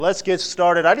Let's get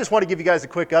started. I just want to give you guys a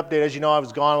quick update. As you know, I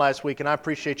was gone last week, and I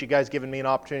appreciate you guys giving me an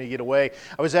opportunity to get away.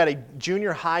 I was at a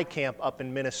junior high camp up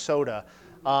in Minnesota,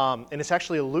 and it's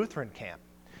actually a Lutheran camp,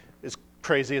 as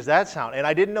crazy as that sounds. And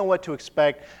I didn't know what to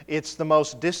expect. It's the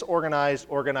most disorganized,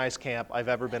 organized camp I've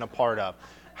ever been a part of.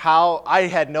 I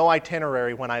had no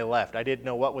itinerary when I left. I didn't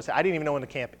even know when the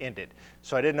camp ended,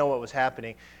 so I didn't know what was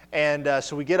happening. And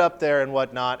so we get up there and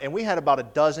whatnot, and we had about a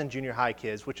dozen junior high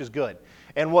kids, which is good.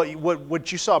 And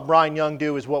what you saw Brian Young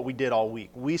do is what we did all week.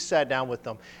 We sat down with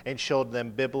them and showed them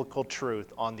biblical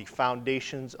truth on the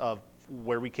foundations of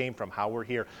where we came from, how we're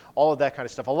here, all of that kind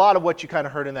of stuff. A lot of what you kind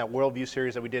of heard in that Worldview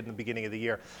series that we did in the beginning of the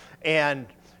year. And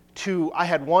I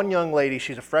had one young lady,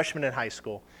 she's a freshman in high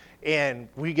school, and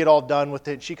we get all done with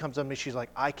it, and she comes up to me, she's like,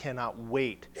 I cannot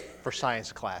wait for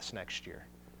science class next year.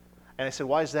 And I said,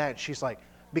 why is that? And she's like,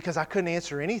 because I couldn't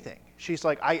answer anything. She's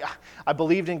like, I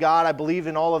believed in God, I believed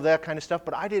in all of that kind of stuff,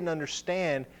 but I didn't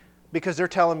understand because they're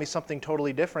telling me something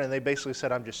totally different, and they basically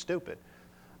said I'm just stupid.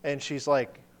 And she's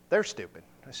like, they're stupid.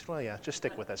 I said, well, yeah, just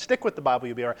stick with that. Stick with the Bible,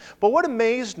 you'll be all right. But what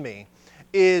amazed me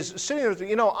is sitting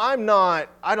there,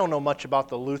 I don't know much about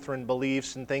the Lutheran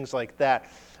beliefs and things like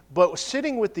that, but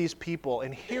sitting with these people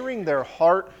and hearing their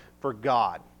heart for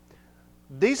God,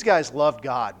 these guys loved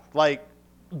God. Like,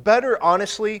 better,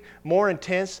 honestly, more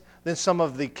intense than some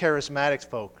of the charismatic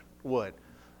folk would.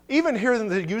 Even hearing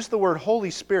them use the word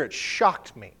Holy Spirit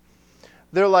shocked me.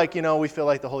 They're like, we feel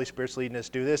like the Holy Spirit's leading us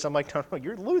to do this. I'm like, no,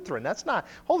 you're Lutheran.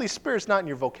 Holy Spirit's not in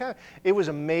your vocabulary. It was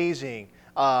amazing.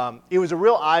 It was a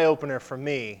real eye-opener for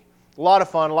me. A lot of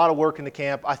fun, a lot of work in the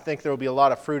camp. I think there will be a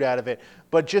lot of fruit out of it.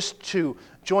 But just to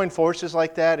join forces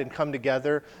like that and come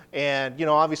together, and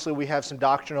obviously we have some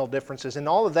doctrinal differences, and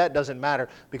all of that doesn't matter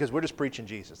because we're just preaching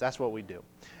Jesus. That's what we do.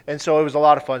 And so it was a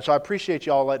lot of fun. So I appreciate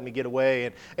you all letting me get away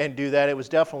and do that. It was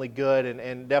definitely good,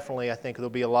 and definitely I think there'll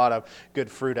be a lot of good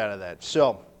fruit out of that.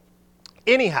 So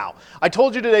anyhow, I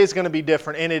told you today is going to be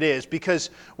different, and it is, because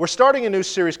we're starting a new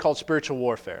series called Spiritual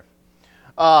Warfare.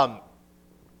 And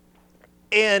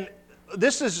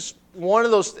this is one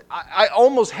of those, I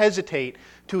almost hesitate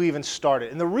to even start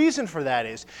it. And the reason for that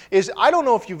is I don't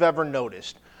know if you've ever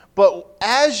noticed, but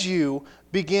as you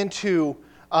begin to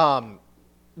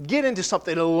get into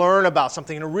something, to learn about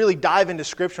something, and to really dive into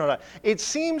Scripture, it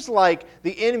seems like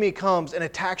the enemy comes and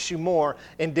attacks you more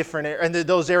in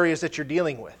those areas that you're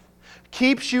dealing with.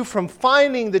 Keeps you from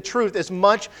finding the truth as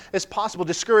much as possible,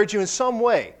 discourage you in some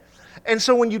way. And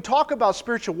so when you talk about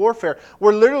spiritual warfare,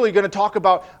 we're literally going to talk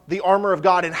about the armor of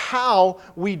God and how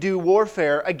we do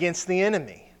warfare against the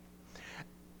enemy.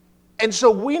 And so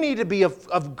we need to be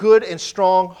of good and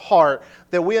strong heart,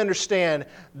 that we understand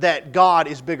that God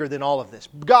is bigger than all of this.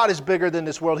 God is bigger than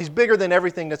this world. He's bigger than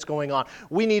everything that's going on.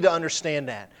 We need to understand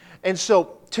that. And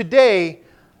so today,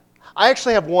 I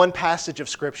actually have one passage of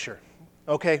Scripture.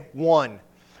 Okay, one.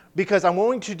 Because I'm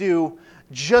going to do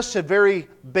just a very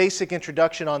basic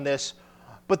introduction on this,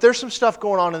 but there's some stuff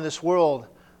going on in this world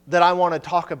that I want to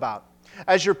talk about.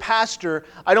 As your pastor,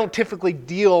 I don't typically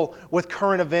deal with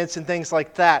current events and things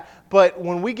like that, but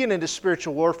when we get into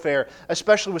spiritual warfare,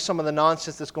 especially with some of the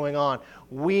nonsense that's going on,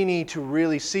 we need to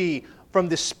really see from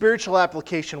the spiritual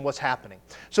application what's happening.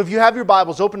 So if you have your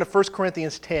Bibles, open to 1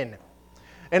 Corinthians 10.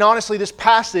 And honestly, this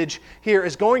passage here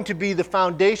is going to be the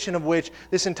foundation of which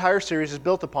this entire series is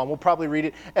built upon. We'll probably read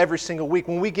it every single week.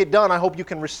 When we get done, I hope you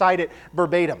can recite it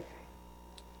verbatim.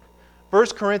 1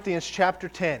 Corinthians chapter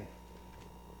 10.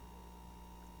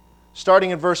 Starting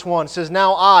in verse 1, it says,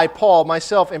 Now I, Paul,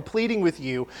 myself, am pleading with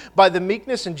you by the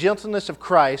meekness and gentleness of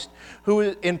Christ, who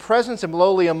in presence am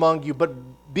lowly among you, but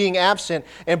being absent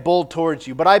and bold towards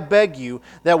you. But I beg you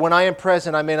that when I am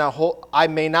present, I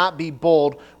may not be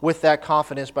bold with that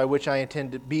confidence by which I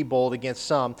intend to be bold against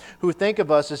some, who think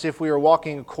of us as if we are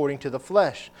walking according to the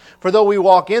flesh. For though we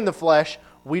walk in the flesh,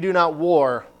 we do not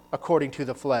war according to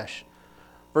the flesh.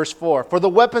 Verse 4, For the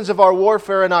weapons of our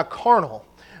warfare are not carnal,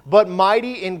 but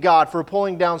mighty in God for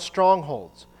pulling down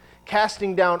strongholds,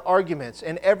 casting down arguments,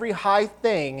 and every high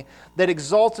thing that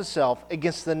exalts itself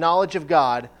against the knowledge of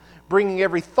God, bringing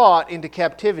every thought into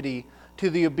captivity to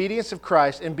the obedience of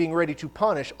Christ, and being ready to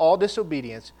punish all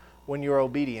disobedience when your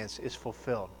obedience is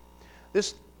fulfilled.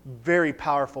 This very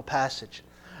powerful passage.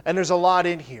 And there's a lot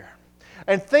in here.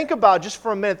 And think about, just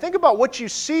for a minute, think about what you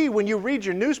see when you read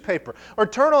your newspaper, or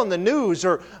turn on the news,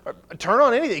 or turn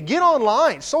on anything. Get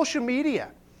online, social media.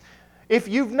 If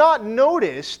you've not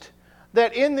noticed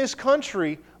that in this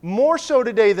country, more so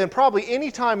today than probably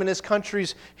any time in this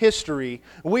country's history,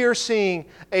 we are seeing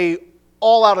an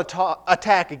all-out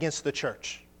attack against the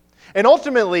church. And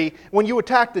ultimately, when you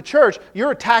attack the church,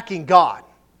 you're attacking God.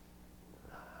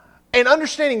 and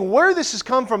understanding where this has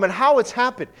come from and how it's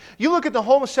happened. You look at the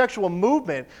homosexual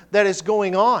movement that is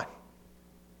going on,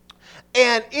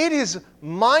 and it is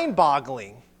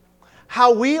mind-boggling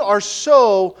how we are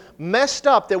so messed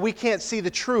up that we can't see the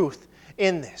truth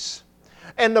in this.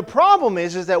 And the problem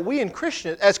is that we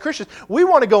as Christians, we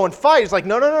want to go and fight. It's like,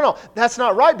 no, that's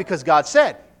not right because God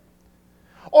said.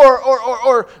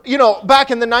 Or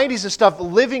back in the 90s and stuff,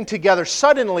 living together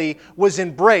suddenly was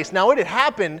embraced. Now, it had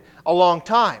happened a long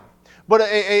time. But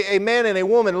a man and a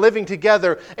woman living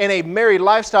together in a married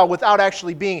lifestyle without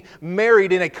actually being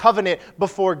married in a covenant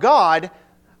before God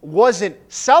wasn't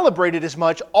celebrated as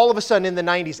much. All of a sudden in the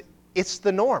 90s, it's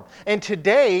the norm. And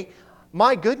today,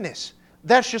 my goodness,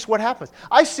 that's just what happens.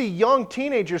 I see young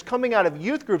teenagers coming out of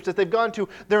youth groups that they've gone to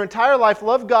their entire life,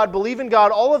 love God, believe in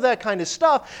God, all of that kind of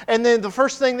stuff, and then the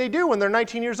first thing they do when they're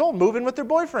 19 years old, move in with their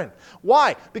boyfriend.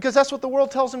 Why? Because that's what the world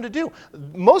tells them to do.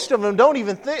 Most of them don't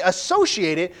even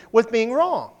associate it with being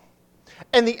wrong.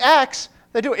 And the acts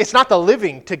they do, it's not the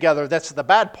living together that's the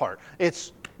bad part.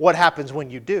 It's what happens when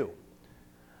you do.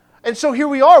 And so here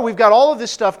we are, we've got all of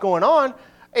this stuff going on,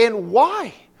 and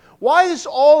why? Why this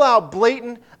all-out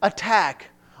blatant attack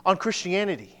on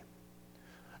Christianity?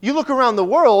 You look around the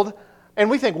world, and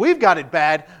we think we've got it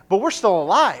bad, but we're still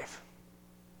alive.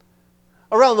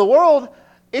 Around the world,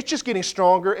 it's just getting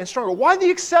stronger and stronger. Why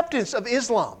the acceptance of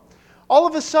Islam? All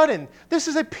of a sudden, this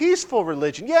is a peaceful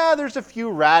religion. Yeah, there's a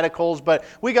few radicals, but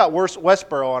we got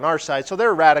Westboro on our side, so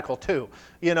they're radical too.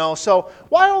 So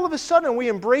why all of a sudden are we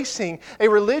embracing a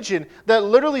religion that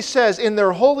literally says in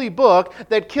their holy book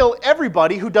that kill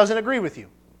everybody who doesn't agree with you?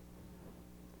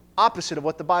 Opposite of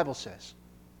what the Bible says.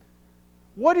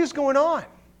 What is going on?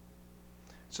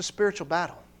 It's a spiritual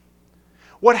battle.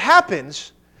 What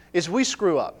happens is we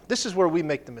screw up. This is where we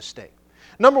make the mistake.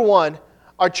 Number one,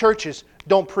 our churches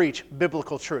don't preach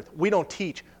biblical truth. We don't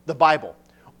teach the Bible.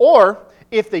 Or,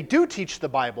 if they do teach the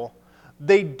Bible,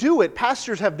 they do it,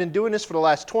 pastors have been doing this for the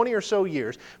last 20 or so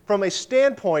years, from a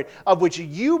standpoint of which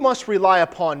you must rely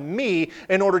upon me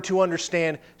in order to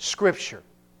understand Scripture.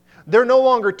 They're no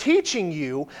longer teaching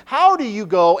you how do you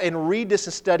go and read this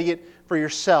and study it for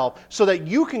yourself so that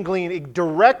you can glean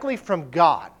directly from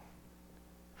God.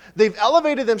 They've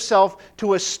elevated themselves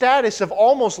to a status of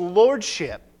almost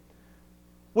lordship,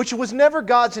 which was never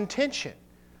God's intention.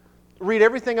 Read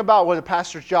everything about what a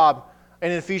pastor's job,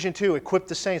 and in Ephesians 2, equip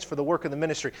the saints for the work of the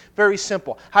ministry. Very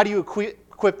simple. How do you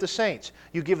equip the saints?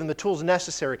 You give them the tools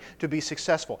necessary to be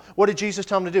successful. What did Jesus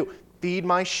tell them to do? Feed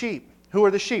my sheep. Who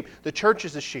are the sheep? The church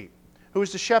is the sheep. Who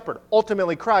is the shepherd?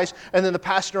 Ultimately Christ, and then the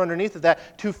pastor underneath of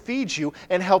that to feed you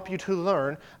and help you to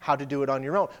learn how to do it on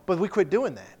your own. But we quit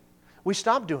doing that. We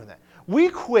stopped doing that. We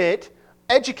quit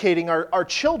educating our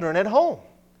children at home.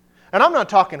 And I'm not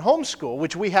talking homeschool,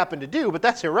 which we happen to do, but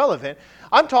that's irrelevant.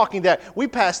 I'm talking that we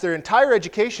pass their entire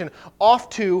education off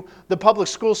to the public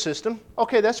school system.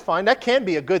 Okay, that's fine. That can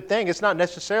be a good thing. It's not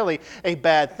necessarily a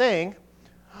bad thing.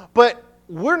 But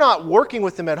we're not working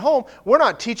with them at home. We're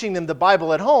not teaching them the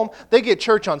Bible at home. They get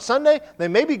church on Sunday. They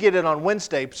maybe get it on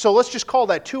Wednesday. So let's just call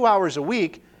that 2 hours a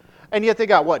week. And yet they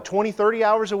got, 20, 30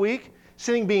 hours a week?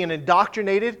 Sitting being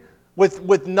indoctrinated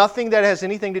with nothing that has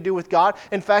anything to do with God.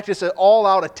 In fact, it's an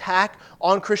all-out attack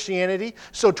on Christianity.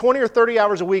 So 20 or 30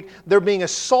 hours a week, they're being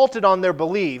assaulted on their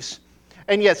beliefs,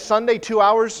 and yet Sunday 2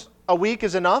 hours a week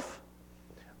is enough?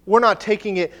 We're not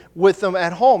taking it with them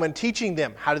at home and teaching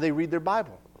them how do they read their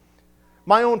Bible.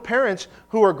 My own parents,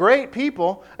 who are great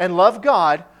people and love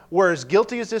God, were as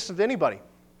guilty as this of anybody.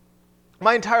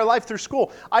 My entire life through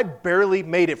school, I barely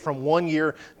made it from one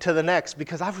year to the next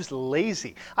because I was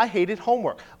lazy. I hated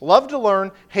homework. Love to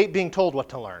learn, hate being told what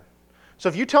to learn. So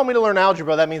if you tell me to learn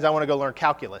algebra, that means I want to go learn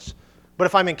calculus. But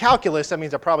if I'm in calculus, that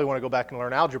means I probably want to go back and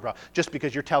learn algebra just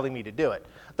because you're telling me to do it.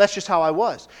 That's just how I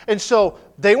was. And so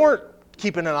they weren't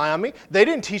keeping an eye on me. They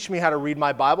didn't teach me how to read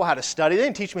my Bible, how to study. They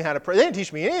didn't teach me how to pray. They didn't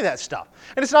teach me any of that stuff.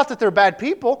 And it's not that they're bad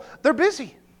people. They're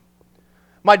busy.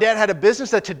 My dad had a business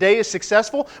that today is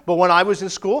successful, but when I was in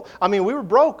school, we were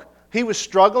broke. He was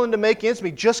struggling to make ends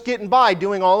meet, just getting by,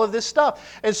 doing all of this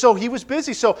stuff. And so he was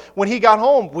busy. So when he got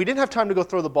home, we didn't have time to go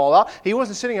throw the ball out. He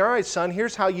wasn't sitting, all right, son,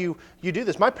 here's how you do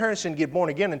this. My parents didn't get born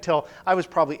again until I was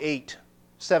probably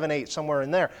 7, 8, somewhere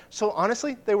in there. So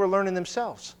honestly, they were learning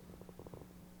themselves.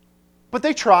 But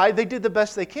they tried. They did the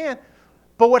best they can.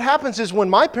 But what happens is when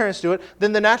my parents do it,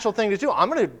 then the natural thing to do, I'm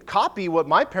going to copy what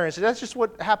my parents did. That's just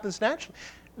what happens naturally.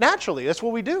 Naturally, that's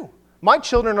what we do. My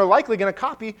children are likely going to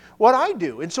copy what I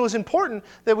do. And so it's important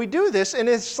that we do this. And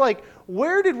it's like,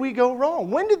 where did we go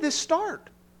wrong? When did this start?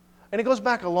 And it goes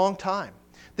back a long time.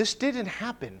 This didn't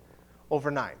happen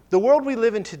overnight. The world we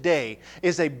live in today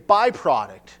is a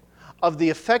byproduct of the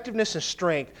effectiveness and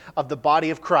strength of the body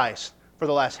of Christ for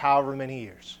the last however many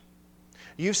years.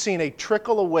 You've seen a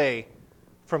trickle away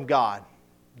from God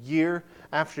year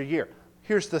after year.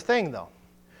 Here's the thing, though.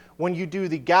 When you do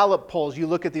the Gallup polls, you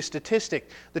look at the statistic,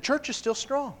 the church is still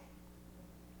strong.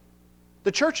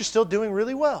 The church is still doing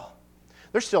really well.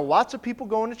 There's still lots of people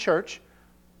going to church,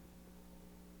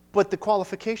 but the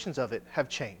qualifications of it have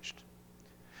changed.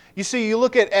 You see, you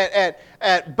look at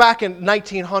back in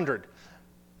 1900,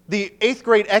 the 8th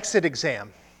grade exit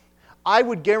exam, I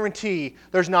would guarantee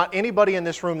there's not anybody in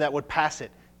this room that would pass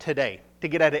it today to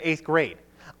get out of 8th grade.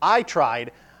 I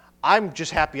tried. I'm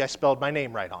just happy I spelled my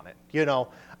name right on it. You know,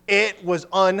 it was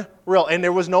unreal. And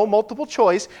there was no multiple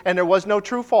choice, and there was no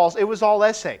true false. It was all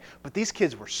essay. But these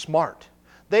kids were smart.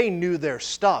 They knew their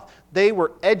stuff. They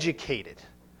were educated.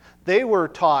 They were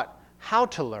taught how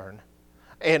to learn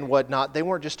and whatnot. They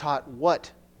weren't just taught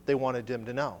what they wanted them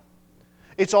to know.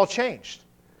 It's all changed.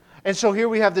 And so here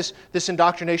we have this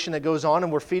indoctrination that goes on,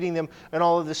 and we're feeding them and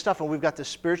all of this stuff, and we've got this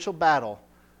spiritual battle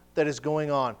that is going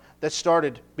on that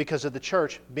started because of the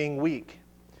church being weak.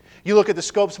 You look at the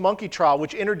Scopes monkey trial,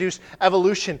 which introduced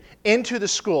evolution into the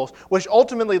schools, which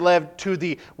ultimately led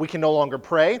to we can no longer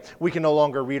pray, we can no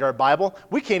longer read our Bible,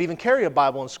 we can't even carry a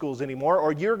Bible in schools anymore,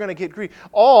 or you're going to get grief.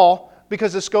 All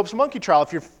because of the Scopes monkey trial.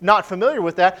 If you're not familiar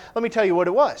with that, let me tell you what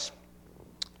it was.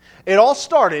 It all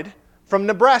started from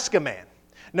Nebraska Man.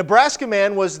 Nebraska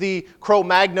Man was the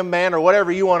Cro-Magnon man, or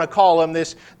whatever you want to call him,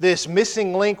 this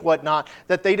missing link, whatnot,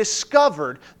 that they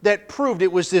discovered that proved it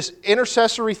was this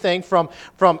intercessory thing from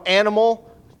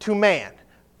animal to man.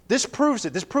 This proves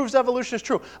it. This proves evolution is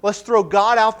true. Let's throw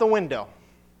God out the window.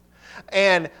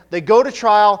 And they go to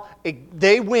trial.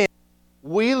 They win.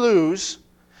 We lose.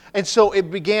 And so it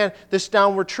began this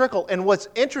downward trickle. And what's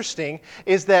interesting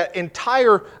is that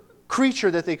entire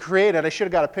creature that they created, I should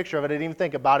have got a picture of it, I didn't even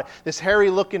think about it, this hairy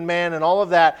looking man and all of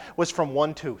that was from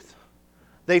one tooth.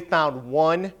 They found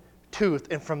one tooth,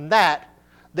 and from that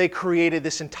they created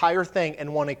this entire thing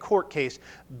and won a court case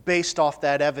based off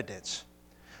that evidence.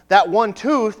 That one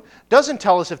tooth doesn't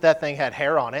tell us if that thing had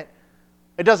hair on it.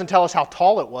 It doesn't tell us how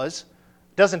tall it was.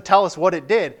 It doesn't tell us what it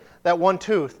did. That one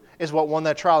tooth is what won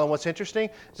that trial. And what's interesting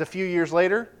is a few years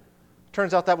later,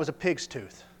 turns out that was a pig's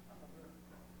tooth.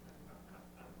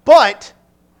 But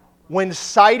when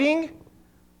citing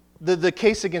the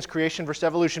case against creation versus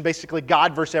evolution, basically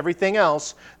God versus everything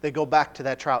else, they go back to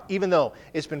that trial, even though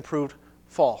it's been proved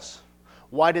false.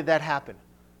 Why did that happen?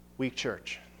 Weak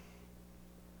church.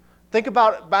 Think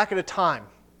about back at a time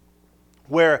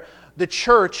where the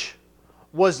church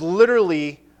was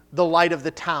literally the light of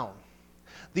the town.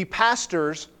 The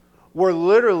pastors were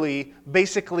literally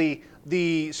basically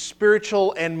the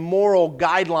spiritual and moral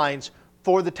guidelines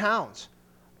for the towns.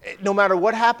 No matter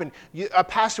what happened, a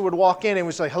pastor would walk in and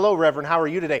was like, "Hello, Reverend, how are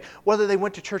you today?" Whether they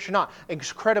went to church or not,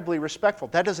 incredibly respectful.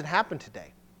 That doesn't happen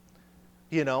today,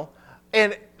 you know.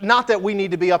 And not that we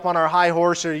need to be up on our high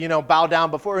horse or, bow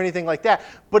down before or anything like that,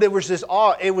 but it was this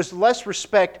awe. It was less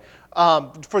respect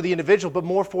for the individual, but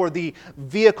more for the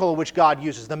vehicle which God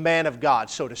uses, the man of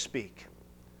God, so to speak.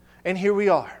 And here we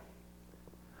are.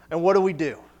 And what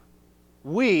do?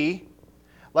 We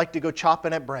like to go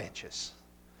chopping at branches.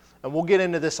 And we'll get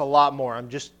into this a lot more. I'm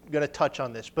just going to touch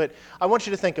on this. But I want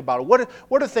you to think about it.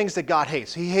 What are things that God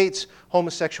hates? He hates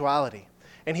homosexuality.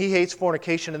 And He hates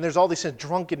fornication. And there's all these things,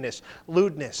 drunkenness,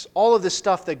 lewdness, all of this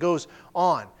stuff that goes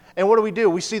on. And what do?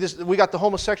 We see this, we got the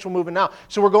homosexual movement now.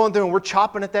 So we're going through and we're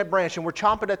chopping at that branch and we're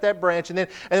chopping at that branch. And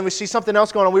then we see something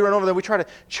else going on. We run over there, we try to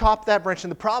chop that branch.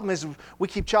 And the problem is we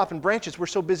keep chopping branches. We're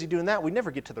so busy doing that, we never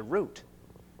get to the root.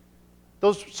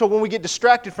 So when we get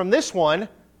distracted from this one,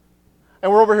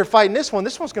 and we're over here fighting this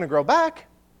one's going to grow back.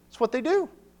 That's what they do.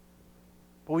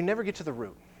 But we never get to the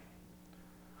root.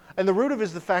 And the root of it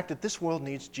is the fact that this world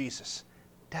needs Jesus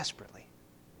desperately.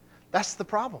 That's the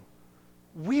problem.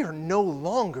 We are no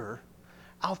longer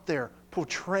out there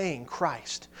portraying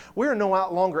Christ. We are no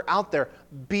longer out there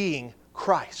being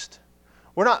Christ.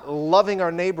 We're not loving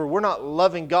our neighbor. We're not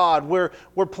loving God. We're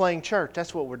playing church.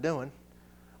 That's what we're doing.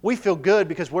 We feel good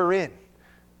because we're in.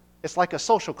 It's like a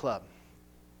social club.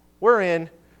 We're in.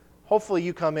 Hopefully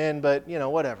you come in, but,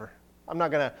 whatever. I'm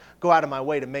not going to go out of my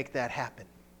way to make that happen.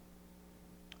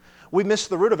 We missed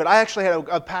the root of it. I actually had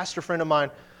a pastor friend of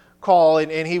mine call,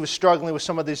 and he was struggling with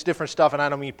some of this different stuff, and I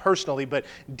don't mean personally, but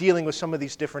dealing with some of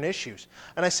these different issues.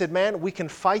 And I said, man, we can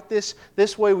fight this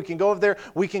way. We can go over there.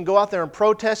 We can go out there and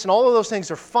protest, and all of those things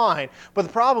are fine. But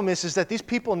the problem is that these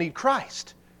people need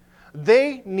Christ.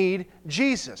 They need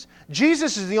Jesus.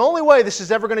 Jesus is the only way this is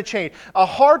ever going to change. A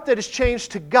heart that is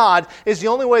changed to God is the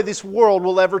only way this world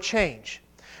will ever change.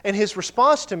 And his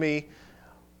response to me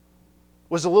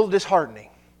was a little disheartening.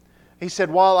 He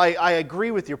said, while I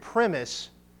agree with your premise,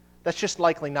 that's just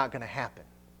likely not going to happen.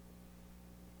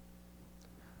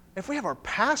 If we have our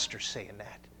pastor saying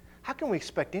that, how can we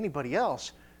expect anybody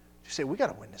else to say, we got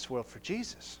to win this world for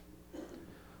Jesus?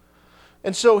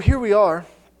 And so here we are.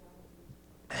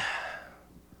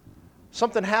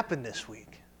 Something happened this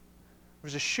week. There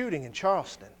was a shooting in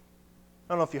Charleston.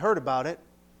 I don't know if you heard about it.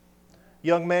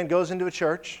 Young man goes into a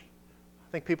church.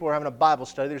 I think people were having a Bible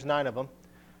study. There's 9 of them.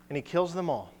 And he kills them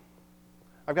all.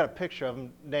 I've got a picture of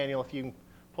him, Daniel, if you can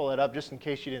pull that up, just in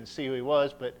case you didn't see who he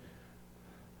was. But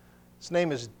his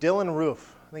name is Dylan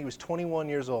Roof. I think he was 21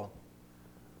 years old.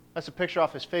 That's a picture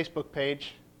off his Facebook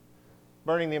page,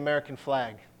 burning the American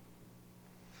flag.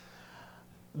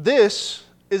 This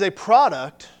is a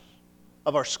product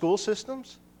of our school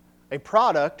systems, a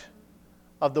product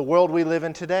of the world we live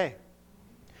in today.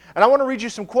 And I want to read you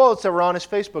some quotes that were on his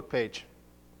Facebook page.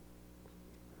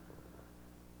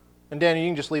 And Danny, you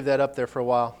can just leave that up there for a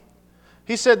while.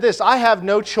 He said this, I have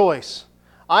no choice.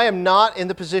 I am not in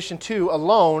the position to,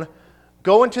 alone,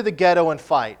 go into the ghetto and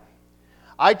fight.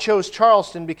 I chose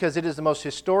Charleston because it is the most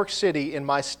historic city in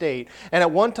my state, and at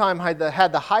one time had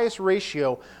the highest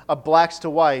ratio of blacks to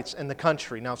whites in the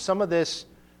country. Now, some of this,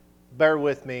 bear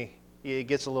with me, it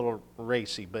gets a little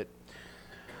racy, but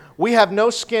we have no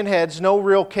skinheads, no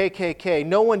real KKK,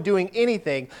 no one doing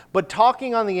anything but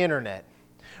talking on the internet.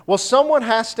 Well, someone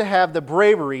has to have the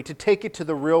bravery to take it to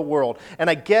the real world, and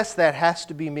I guess that has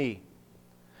to be me.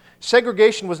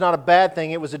 Segregation was not a bad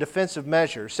thing, it was a defensive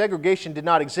measure. Segregation did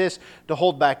not exist to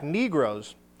hold back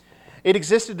Negroes. It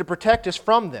existed to protect us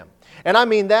from them. And I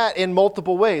mean that in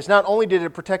multiple ways. Not only did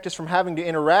it protect us from having to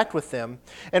interact with them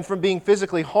and from being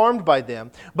physically harmed by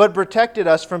them, but protected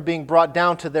us from being brought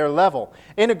down to their level.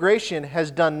 Integration has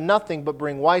done nothing but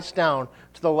bring whites down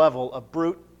to the level of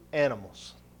brute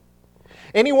animals.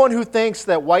 Anyone who thinks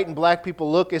that white and black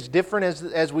people look as different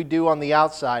as we do on the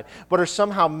outside, but are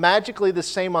somehow magically the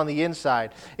same on the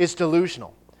inside, is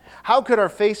delusional. How could our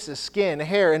faces, skin,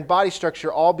 hair, and body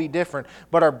structure all be different,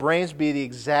 but our brains be the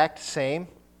exact same?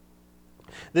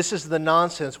 This is the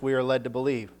nonsense we are led to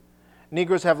believe.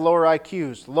 Negroes have lower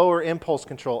IQs, lower impulse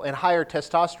control, and higher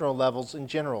testosterone levels in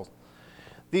general.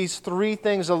 These 3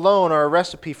 things alone are a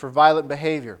recipe for violent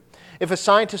behavior. If a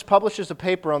scientist publishes a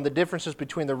paper on the differences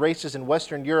between the races in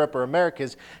Western Europe or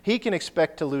Americas, he can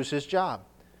expect to lose his job.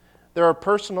 There are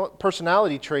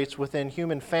personality traits within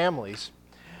human families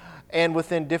and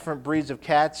within different breeds of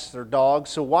cats or dogs,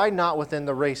 so why not within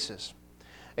the races?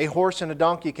 A horse and a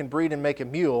donkey can breed and make a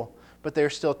mule, but they are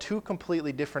still 2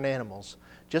 completely different animals.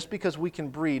 Just because we can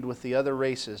breed with the other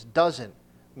races doesn't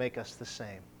make us the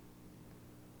same.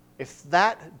 If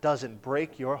that doesn't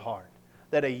break your heart,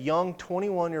 that a young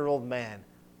 21-year-old man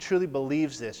truly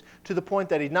believes this, to the point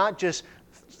that he not just,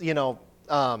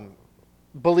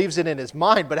 believes it in his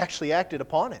mind, but actually acted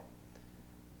upon it.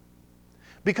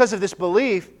 Because of this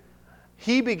belief,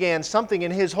 he began something,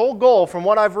 and his whole goal, from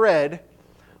what I've read,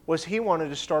 was he wanted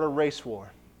to start a race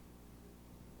war.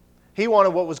 He wanted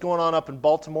what was going on up in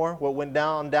Baltimore, what went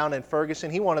down in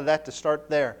Ferguson, he wanted that to start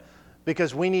there,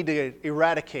 because we need to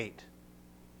eradicate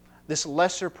this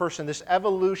lesser person, this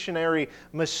evolutionary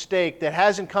mistake that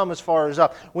hasn't come as far as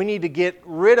up. We need to get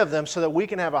rid of them so that we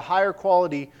can have a higher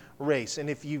quality race. And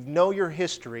if you know your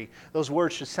history, those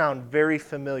words should sound very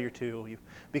familiar to you,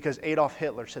 because Adolf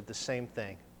Hitler said the same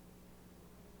thing.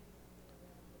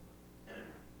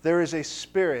 There is a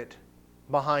spirit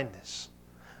behind this.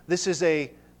 This is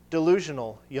a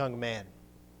delusional young man,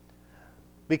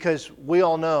 because we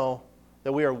all know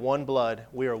that we are one blood,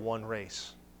 we are one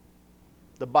race.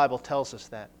 The Bible tells us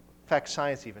that. In fact,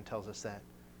 science even tells us that.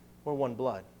 We're one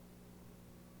blood.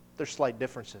 There's slight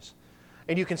differences.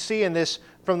 And you can see in this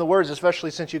from the words, especially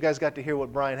since you guys got to hear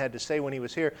what Brian had to say when he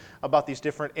was here about these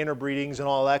different interbreedings and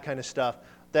all that kind of stuff,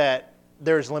 that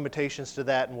there's limitations to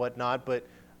that and whatnot, but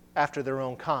after their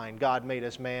own kind. God made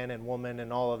us man and woman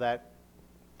and all of that.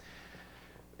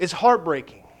 It's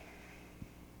heartbreaking.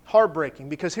 Heartbreaking,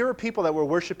 because here are people that were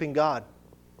worshiping God.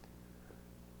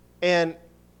 And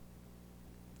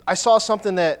I saw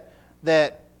something that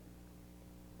the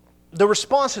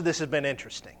response to this has been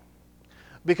interesting.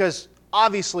 Because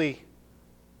obviously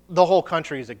the whole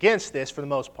country is against this for the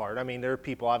most part. I mean, there are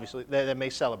people obviously that may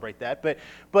celebrate that,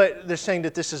 but they're saying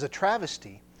that this is a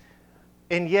travesty.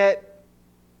 And yet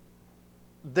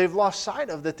they've lost sight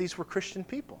of that these were Christian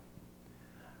people.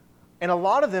 And a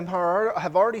lot of them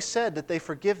have already said that they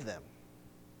forgive them.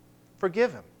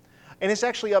 Forgive him. And it's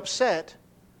actually upset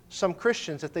some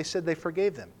Christians that they said they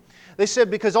forgave them. They said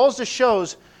because all this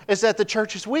shows is that the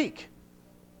church is weak.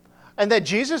 And that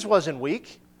Jesus wasn't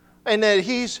weak. And that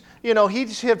he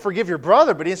said forgive your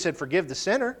brother, but he said forgive the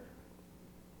sinner.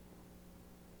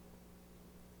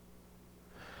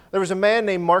 There was a man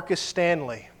named Marcus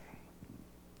Stanley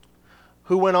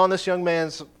who went on this young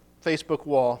man's Facebook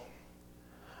wall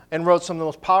and wrote some of the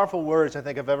most powerful words I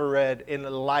think I've ever read in the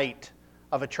light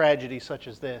of a tragedy such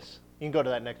as this. You can go to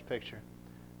that next picture.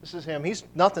 This is him. He's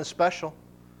nothing special.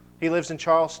 He lives in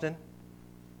Charleston.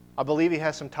 I believe he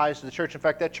has some ties to the church. In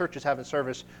fact, that church is having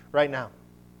service right now.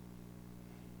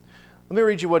 Let me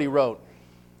read you what he wrote.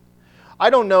 I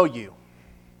don't know you,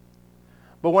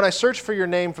 but when I searched for your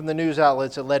name from the news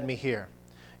outlets, it led me here.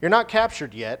 You're not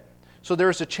captured yet, so there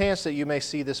is a chance that you may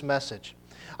see this message.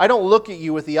 I don't look at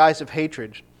you with the eyes of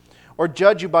hatred or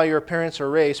judge you by your appearance or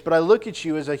race, but I look at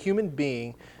you as a human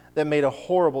being that made a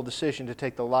horrible decision to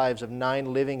take the lives of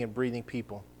 9 living and breathing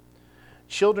people.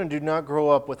 Children do not grow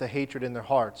up with a hatred in their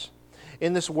hearts.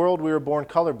 In this world, we were born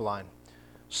colorblind.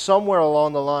 Somewhere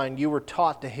along the line, you were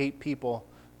taught to hate people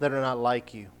that are not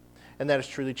like you, and that is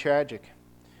truly tragic.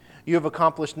 You have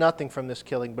accomplished nothing from this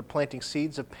killing but planting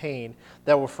seeds of pain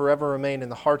that will forever remain in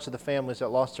the hearts of the families that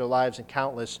lost their lives and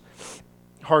countless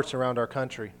hearts around our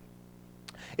country.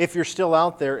 If you're still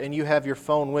out there and you have your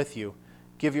phone with you,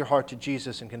 give your heart to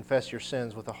Jesus and confess your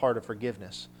sins with a heart of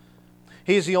forgiveness.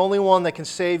 He is the only one that can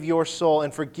save your soul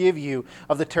and forgive you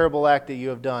of the terrible act that you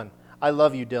have done. I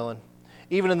love you, Dylan,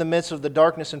 even in the midst of the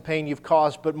darkness and pain you've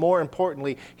caused, but more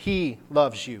importantly, He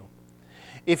loves you.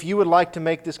 If you would like to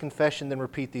make this confession, then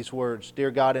repeat these words. Dear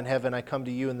God in heaven, I come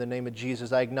to you in the name of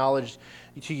Jesus. I acknowledge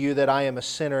to you that I am a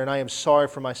sinner and I am sorry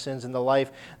for my sins and the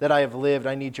life that I have lived.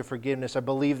 I need your forgiveness. I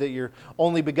believe that your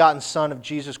only begotten Son of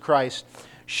Jesus Christ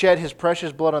shed His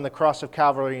precious blood on the cross of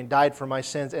Calvary and died for my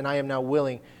sins, and I am now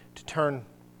willing to turn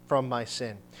from my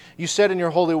sin. You said in your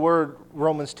holy word,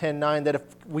 Romans 10:9, that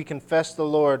if we confess the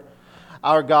Lord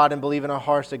our God and believe in our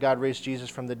hearts that God raised Jesus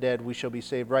from the dead, we shall be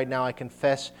saved. Right now I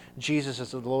confess Jesus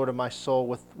as the Lord of my soul.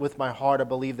 With my heart I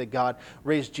believe that God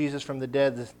raised Jesus from the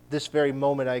dead. This very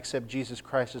moment I accept Jesus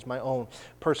Christ as my own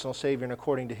personal Savior, and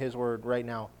according to His word, right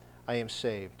now I am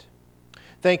saved.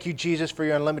 Thank you, Jesus, for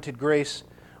your unlimited grace,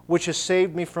 which has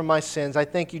saved me from my sins. I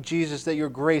thank you, Jesus, that your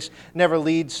grace never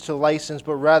leads to license,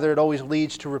 but rather it always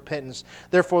leads to repentance.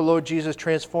 Therefore, Lord Jesus,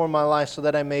 transform my life so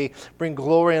that I may bring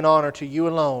glory and honor to you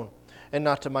alone and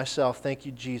not to myself. Thank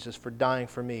you, Jesus, for dying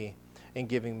for me and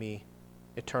giving me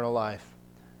eternal life.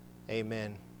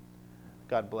 Amen.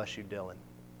 God bless you, Dylan.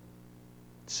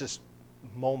 It's just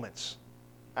moments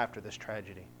after this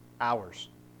tragedy, hours.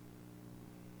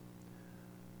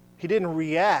 He didn't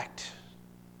react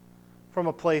from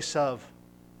a place of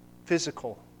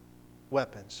physical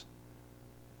weapons.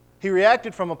 He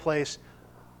reacted from a place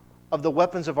of the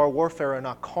weapons of our warfare are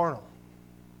not carnal.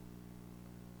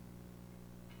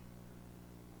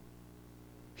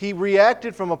 He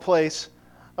reacted from a place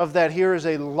of that here is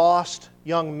a lost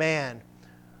young man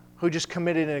who just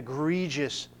committed an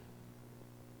egregious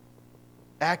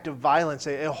act of violence,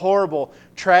 a horrible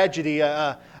tragedy,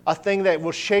 a thing that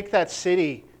will shake that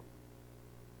city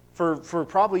for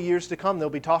probably years to come. They'll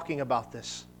be talking about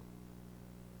this.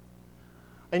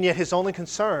 And yet his only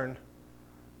concern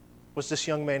was this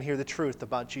young man hear the truth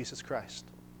about Jesus Christ.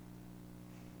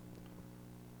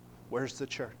 Where's the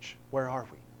church? Where are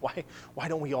we? Why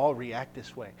don't we all react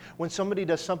this way? When somebody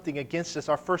does something against us,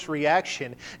 our first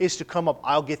reaction is to come up,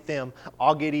 I'll get them,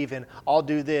 I'll get even, I'll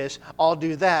do this, I'll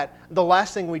do that. The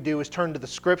last thing we do is turn to the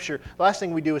Scripture. The last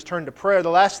thing we do is turn to prayer. The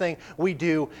last thing we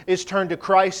do is turn to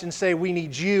Christ and say, we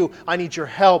need you, I need your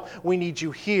help, we need you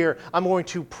here. I'm going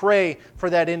to pray for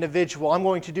that individual. I'm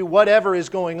going to do whatever is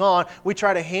going on. We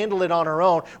try to handle it on our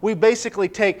own. We basically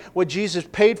take what Jesus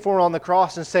paid for on the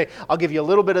cross and say, I'll give you a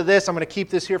little bit of this, I'm going to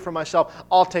keep this here for myself,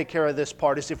 I'll take care of this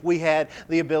part, as if we had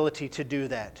the ability to do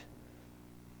that.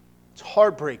 It's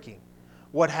heartbreaking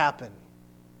what happened.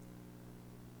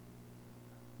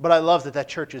 But I love that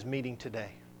church is meeting today.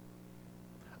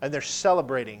 And they're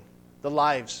celebrating the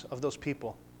lives of those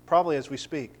people, probably as we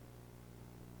speak.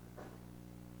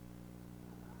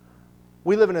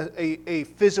 We live in a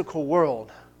physical world,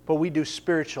 but we do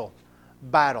spiritual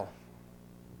battle.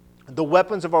 The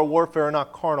weapons of our warfare are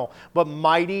not carnal, but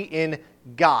mighty in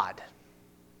God.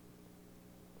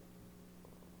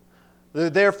 They're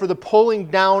there for the pulling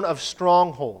down of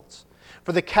strongholds,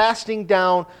 for the casting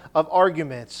down of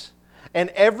arguments, and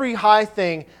every high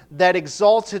thing that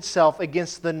exalts itself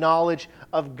against the knowledge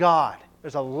of God.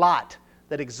 There's a lot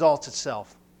that exalts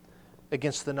itself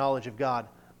against the knowledge of God.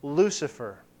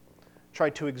 Lucifer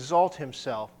tried to exalt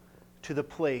himself to the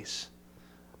place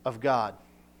of God,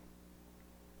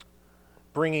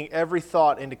 bringing every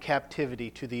thought into captivity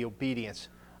to the obedience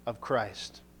of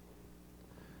Christ.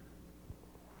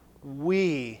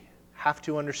 we have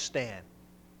to understand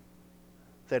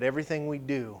that everything we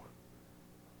do,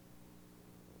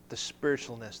 the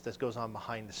spiritualness that goes on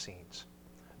behind the scenes,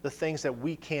 the things that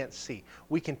we can't see.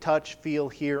 We can touch, feel,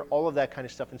 hear, all of that kind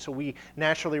of stuff, and so we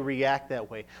naturally react that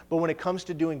way. But when it comes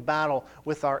to doing battle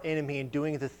with our enemy and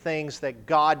doing the things that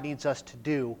God needs us to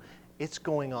do, it's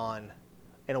going on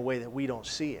in a way that we don't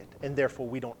see it, and therefore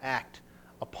we don't act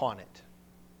upon it.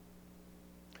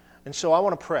 And so I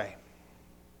want to pray.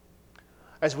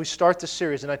 As we start this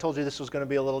series, and I told you this was going to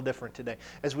be a little different today.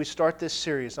 As we start this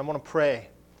series, I want to pray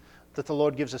that the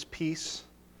Lord gives us peace,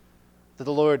 that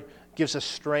the Lord gives us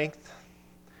strength,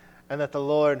 and that the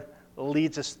Lord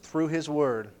leads us through His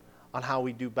Word on how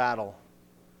we do battle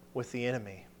with the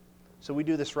enemy. So we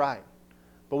do this right.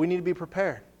 But we need to be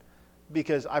prepared,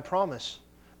 because I promise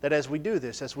that as we do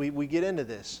this, as we get into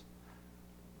this,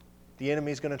 the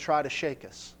enemy is going to try to shake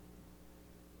us.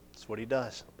 That's what he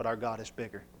does, but our God is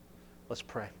bigger. Let's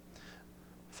pray.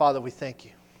 Father, we thank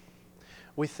you.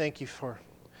 We thank you for,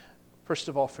 first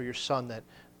of all, for your Son that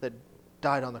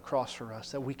died on the cross for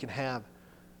us, that we can have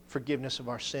forgiveness of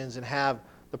our sins and have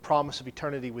the promise of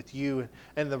eternity with you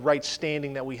and the right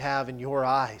standing that we have in your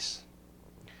eyes.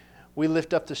 We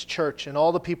lift up this church and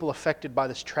all the people affected by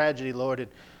this tragedy, Lord,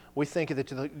 and we thank you that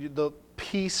the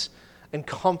peace and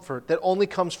comfort that only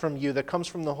comes from you, that comes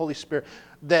from the Holy Spirit,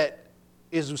 that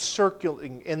is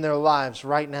circulating in their lives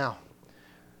right now,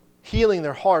 healing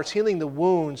their hearts, healing the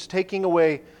wounds, taking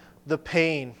away the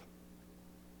pain.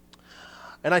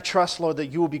 And I trust, Lord, that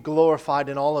you will be glorified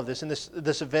in all of this, in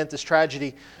this event, this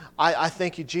tragedy. I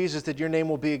thank you, Jesus, that your name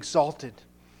will be exalted.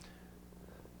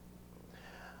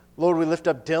 Lord, we lift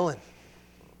up Dylan.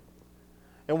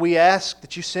 And we ask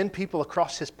that you send people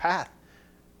across his path.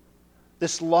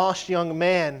 This lost young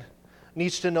man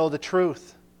needs to know the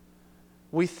truth.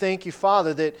 We thank you,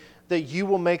 Father, that you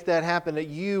will make that happen, that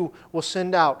you will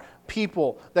send out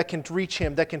people that can reach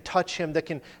him, that can touch him, that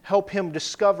can help him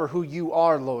discover who you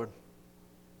are, Lord.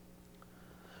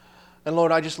 And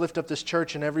Lord, I just lift up this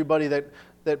church and everybody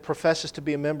that professes to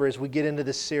be a member as we get into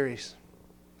this series.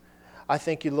 I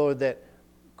thank you, Lord, that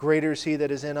greater is He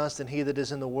that is in us than he that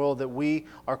is in the world, that we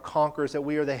are conquerors, that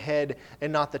we are the head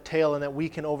and not the tail, and that we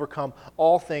can overcome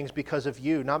all things because of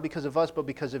you, not because of us, but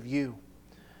because of you.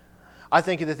 I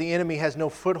thank you that the enemy has no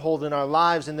foothold in our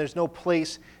lives and there's no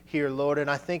place here, Lord. And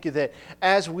I thank you that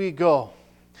as we go,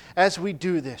 as we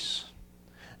do this,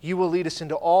 you will lead us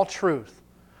into all truth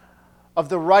of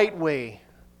the right way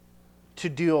to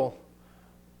deal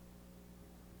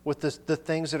with the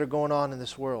things that are going on in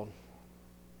this world.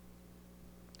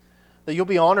 That you'll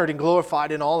be honored and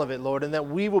glorified in all of it, Lord, and that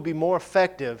we will be more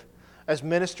effective as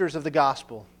ministers of the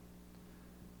gospel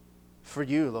for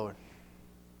you, Lord.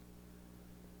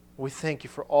 We thank you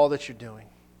for all that you're doing.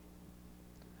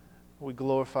 We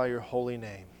glorify your holy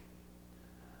name.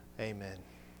 Amen.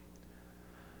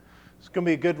 It's going to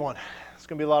be a good one. It's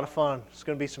going to be a lot of fun. It's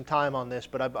going to be some time on this,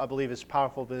 but I believe it's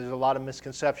powerful. But there's a lot of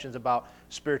misconceptions about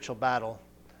spiritual battle.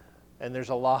 And there's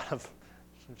a lot of,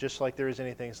 just like there is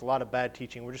anything, it's a lot of bad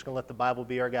teaching. We're just going to let the Bible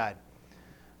be our guide.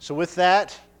 So with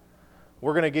that,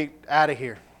 we're going to get out of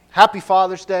here. Happy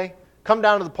Father's Day. Come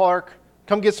down to the park.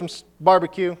 Come get some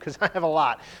barbecue, because I have a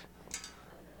lot.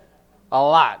 A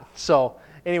lot. So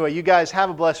anyway, you guys have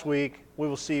a blessed week. We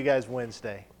will see you guys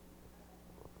Wednesday.